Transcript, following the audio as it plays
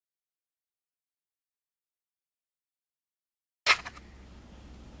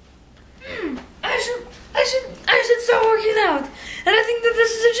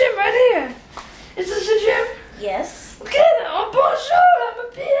the gym right here. Is this the gym? Yes. Okay, oh, bonjour, I'm a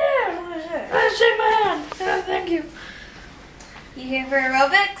Pierre. Bonjour. Shake my hand. Thank you. You here for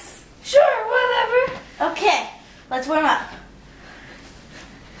aerobics? Sure, whatever. Okay, let's warm up.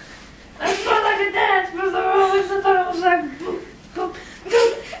 I felt like a dance, but the aerobics, I thought it was like boop, boop,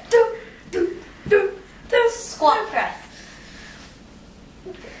 do, do, do, do. Squat press.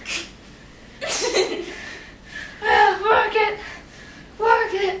 Work it,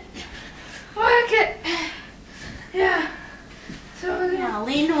 work it, work it. Yeah. So Now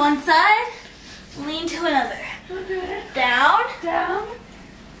lean to one side, lean to another. okay. Down, Down,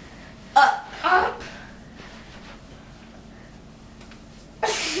 up. up.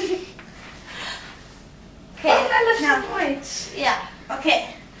 Okay. I lift Now, some weights. yeah.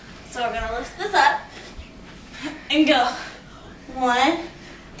 Okay. So we're gonna lift this up and go. One,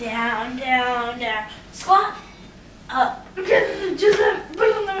 down, down, down. Squat, up. Okay, just put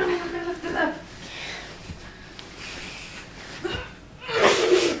it on the middle and lift it up.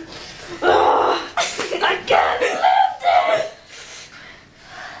 Oh, I can't lift it.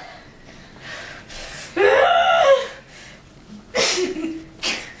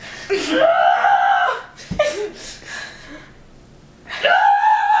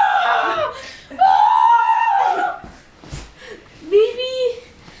 Maybe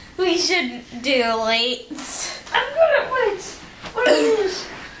we should do weights. I'm good at weights. What are these?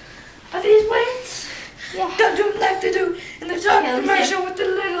 Are these weights? Yeah. Don't do them like they do in the top Okay, let me commercial with the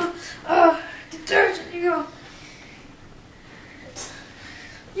little detergent. You go.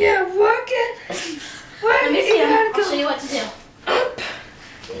 Yeah, work it. Work Let me it. see. You gotta I'll go show you what to do. up.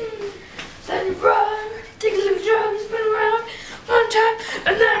 Then you run. Take a little jog. You spin around one time,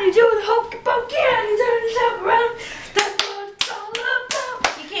 and then you do the hokey pokey, and you turn yourself around. That's what it's all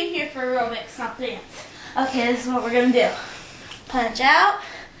about. You came here for aerobics, not dance. Okay, this is what we're gonna do. Punch out,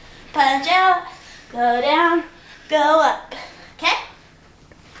 go down, go up. Okay?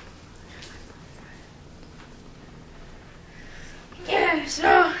 Yeah,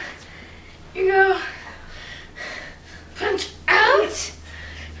 so you go punch out,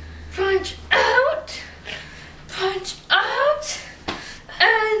 punch out, punch out,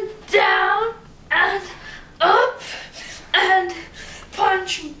 and down, and up, and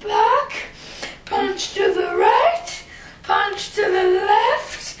punch back, punch to the right, punch to the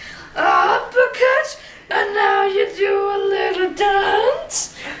left, uppercut, and now you do a little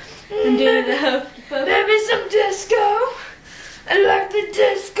dance. And do the Maybe some disco. I like the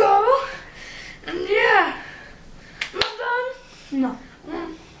disco. And yeah. Am I done? No.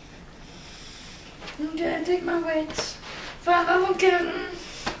 Okay, take my weights. Fine, I don't care.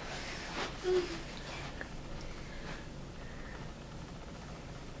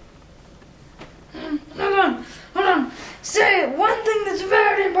 Hold on. Say one thing that's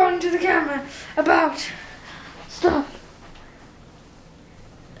very important to the camera about stuff.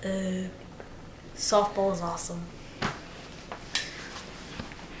 Softball is awesome.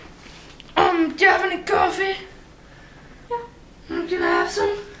 Do you have any coffee? Yeah. Can I have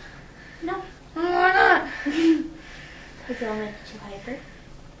some? No. Why not? Because it'll make you hyper.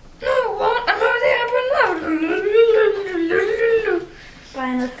 No, what? I'm already hyper now.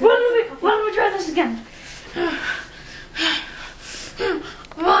 Brian, let's go. Why don't we try this again?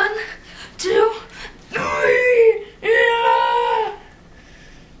 1, 2, 3. Yeah.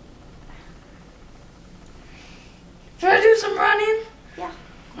 Should I do some running? Yeah.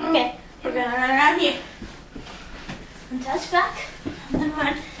 Okay. We're gonna run around here. And touch back. And then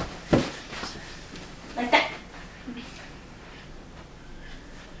run. Like that.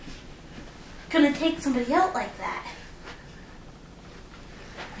 Gonna take somebody out like that.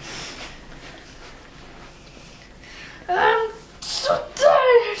 I'm so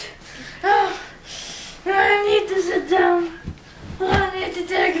tired. Oh, I need to sit down. I need to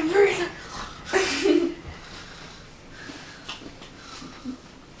take a breather.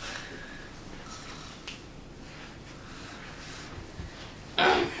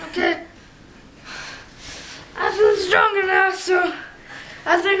 Okay. I feel stronger now, so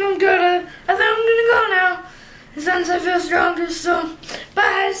I think I'm gonna go now. Since I feel stronger, so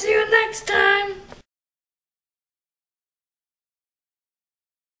bye. See you next time.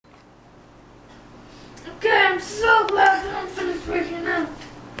 Okay, I'm so glad that I'm finished working out.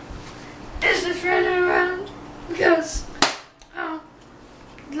 Is this running around? Because,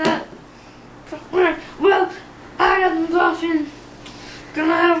 well, I got some coffee and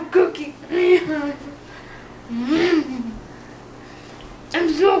gonna have a cookie. I'm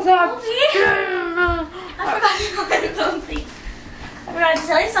so glad. I forgot to tell you something. I forgot to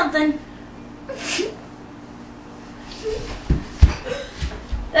tell you something.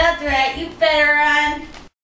 That's right. You better run.